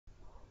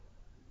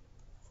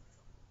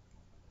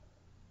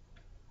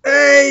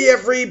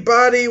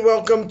everybody,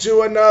 welcome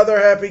to another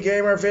Happy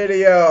Gamer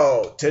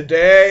video.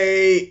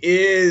 Today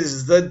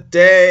is the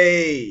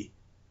day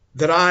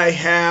that I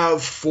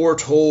have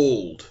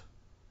foretold.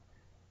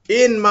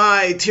 In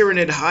my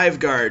Tyranid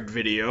Hiveguard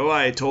video,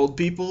 I told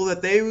people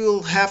that they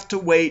will have to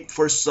wait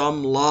for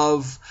some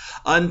love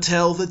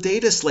until the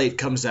Dataslate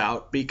comes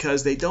out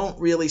because they don't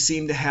really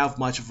seem to have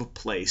much of a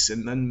place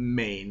in the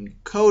main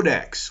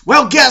codex.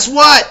 Well, guess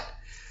what?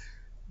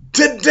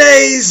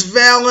 Today's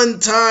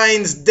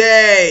Valentine's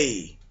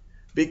Day,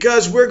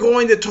 because we're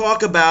going to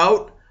talk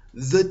about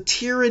the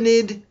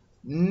Tyrant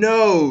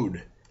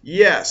Node.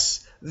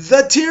 Yes,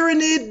 the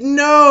Tyrant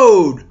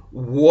Node.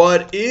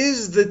 What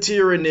is the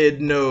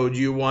Tyrant Node,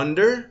 you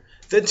wonder?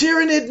 The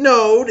Tyrant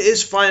Node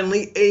is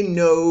finally a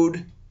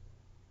node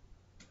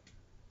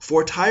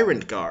for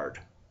Tyrant Guard.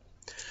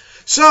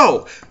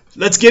 So,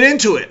 let's get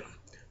into it.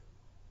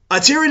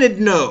 A Tyrant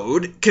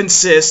Node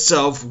consists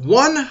of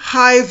one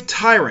Hive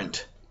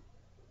Tyrant,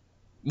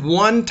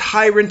 one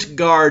Tyrant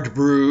Guard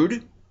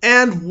brood,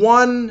 and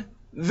one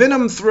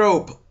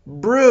Venomthrope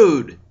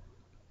brood,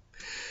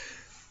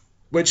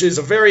 which is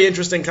a very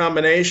interesting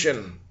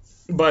combination.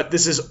 But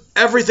this is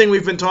everything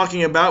we've been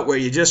talking about, where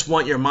you just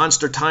want your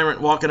monster tyrant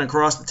walking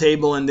across the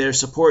table and their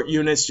support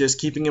units just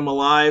keeping him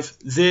alive.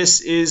 This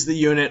is the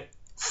unit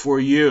for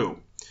you.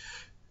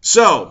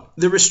 So,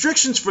 the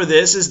restrictions for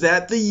this is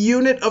that the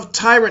unit of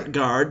Tyrant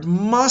Guard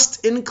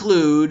must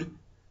include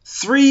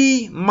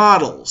 3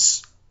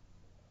 models.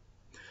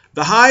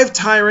 The Hive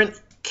Tyrant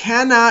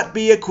cannot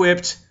be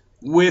equipped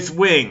with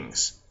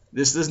wings.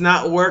 This does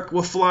not work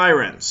with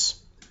Flyrants,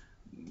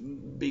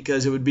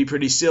 because it would be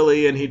pretty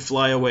silly and he'd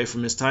fly away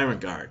from his Tyrant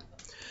Guard.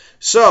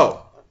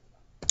 So,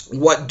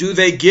 what do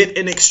they get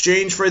in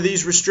exchange for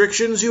these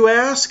restrictions, you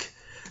ask?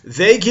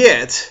 They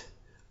get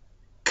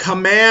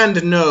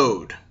Command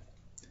Node.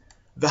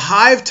 The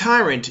Hive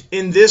Tyrant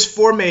in this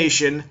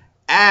formation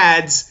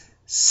adds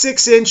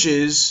 6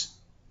 inches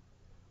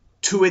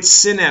to its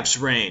synapse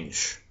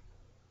range.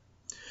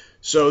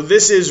 So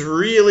this is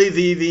really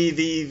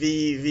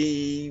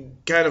the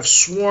kind of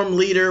swarm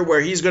leader, where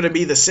he's going to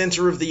be the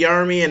center of the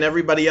army and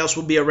everybody else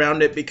will be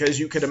around it, because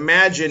you could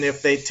imagine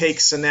if they take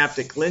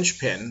Synaptic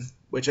Linchpin,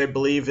 which I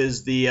believe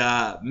is the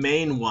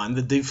main one,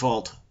 the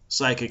default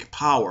psychic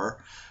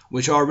power,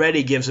 which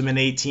already gives him an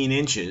 18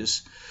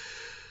 inches.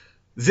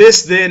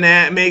 This then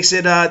makes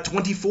it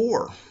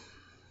 24.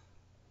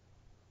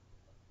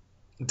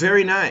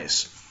 Very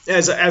nice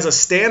as a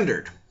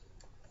standard.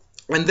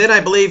 And then I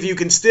believe you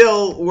can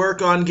still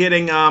work on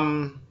getting,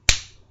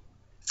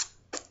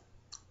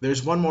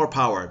 there's one more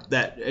power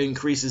that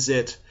increases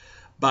it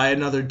by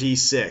another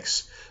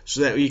D6,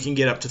 so that you can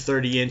get up to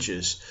 30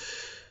 inches.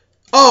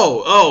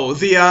 The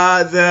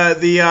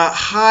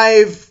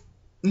Hive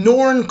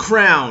Norn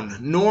Crown,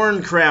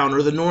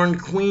 or the Norn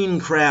Queen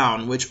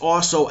Crown, which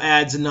also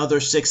adds another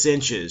 6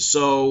 inches.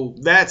 So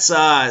that's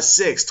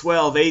 6,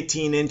 12,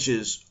 18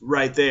 inches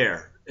right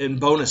there in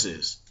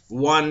bonuses.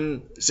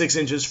 6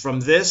 inches from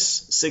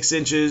this, 6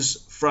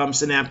 inches from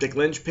Synaptic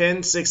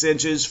Linchpin, 6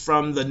 inches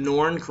from the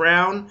Norn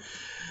Crown.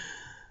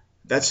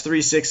 That's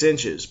 3 6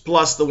 inches,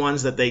 plus the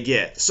ones that they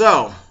get.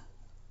 So,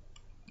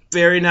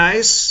 very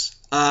nice.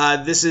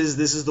 This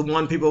is the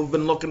one people have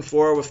been looking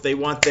for if they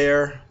want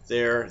their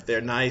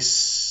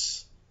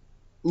nice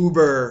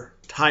Uber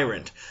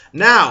Tyrant.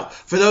 Now,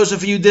 for those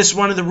of you this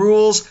one of the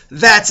rules,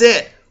 that's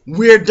it.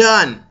 We're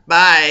done.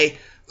 Bye.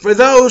 For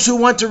those who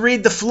want to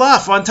read the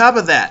fluff on top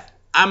of that,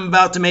 I'm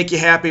about to make you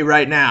happy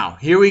right now.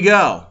 Here we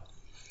go.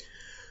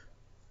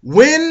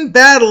 When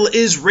battle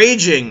is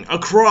raging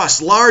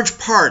across large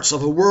parts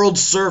of a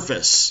world's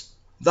surface,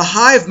 the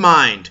hive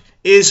mind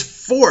is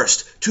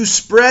forced to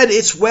spread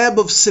its web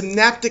of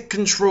synaptic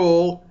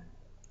control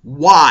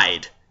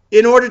wide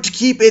in order to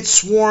keep its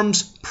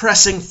swarms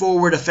pressing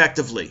forward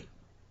effectively.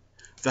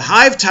 The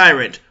hive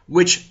tyrant,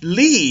 which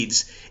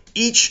leads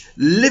each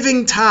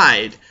living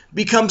tide,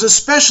 becomes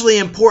especially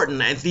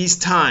important at these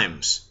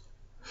times.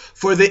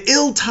 For the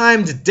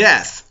ill-timed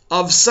death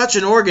of such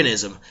an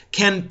organism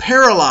can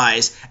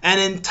paralyze an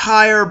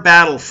entire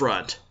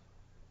battlefront.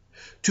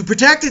 To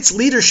protect its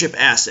leadership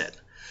asset,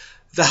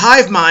 the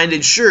hive mind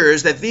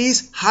ensures that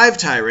these hive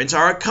tyrants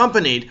are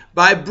accompanied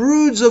by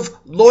broods of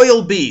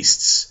loyal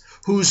beasts,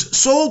 whose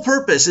sole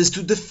purpose is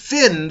to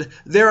defend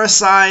their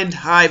assigned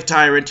hive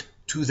tyrant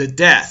to the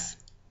death.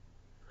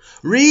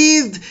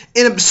 Wreathed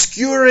in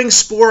obscuring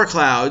spore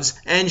clouds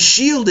and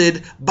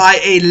shielded by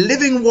a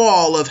living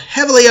wall of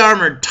heavily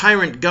armored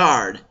Tyrant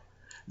Guard,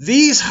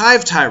 these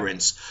Hive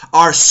Tyrants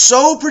are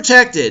so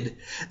protected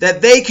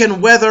that they can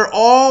weather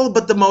all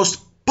but the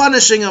most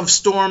punishing of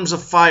storms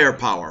of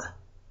firepower.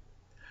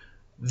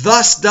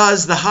 Thus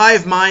does the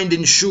Hive Mind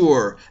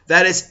ensure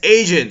that its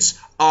agents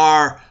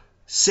are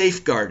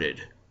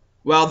safeguarded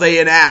while they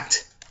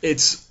enact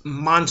its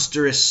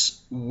monstrous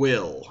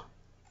will.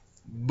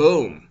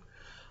 Boom.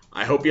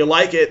 I hope you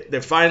like it.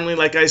 They're finally,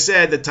 like I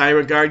said, the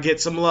Tyrant Guard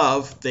gets some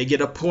love. They get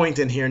a point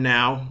in here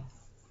now.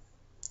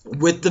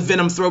 with the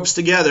Venomthropes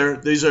together.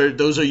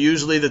 Those are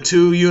usually the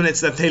two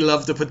units that they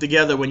love to put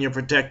together when you're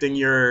protecting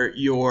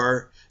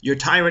your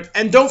Tyrant.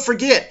 And don't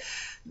forget,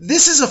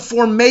 this is a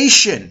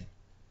formation,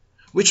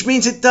 which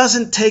means it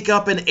doesn't take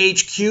up an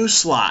HQ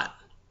slot.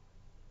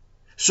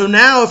 So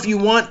now if you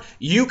want,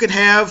 you could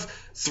have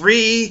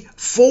 3,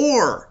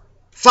 4,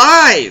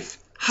 5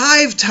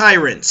 Hive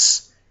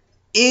Tyrants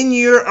in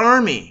your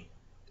army.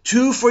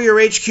 2 for your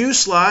HQ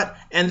slot,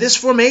 and this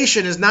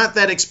formation is not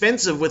that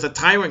expensive with a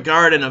Tyrant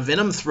Guard and a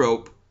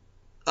Venomthrope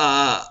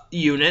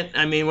unit.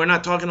 I mean, we're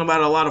not talking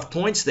about a lot of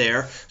points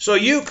there. So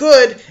you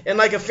could, in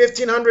like a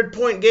 1,500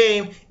 point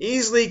game,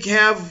 easily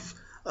have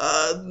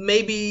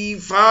maybe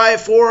 4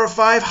 or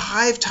 5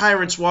 Hive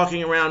Tyrants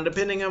walking around,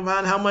 depending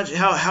upon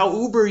how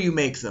uber you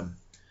make them.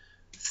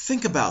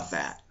 Think about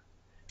that.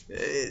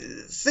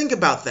 Think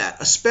about that,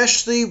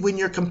 especially when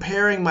you're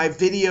comparing my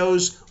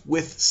videos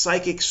with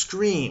Psychic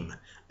Scream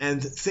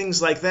and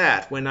things like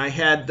that, when I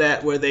had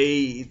that where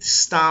they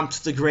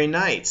stomped the Grey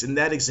Knights in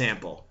that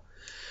example.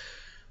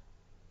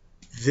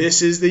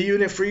 This is the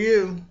unit for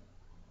you.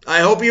 I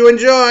hope you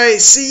enjoy.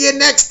 See you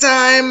next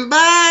time.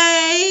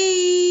 Bye!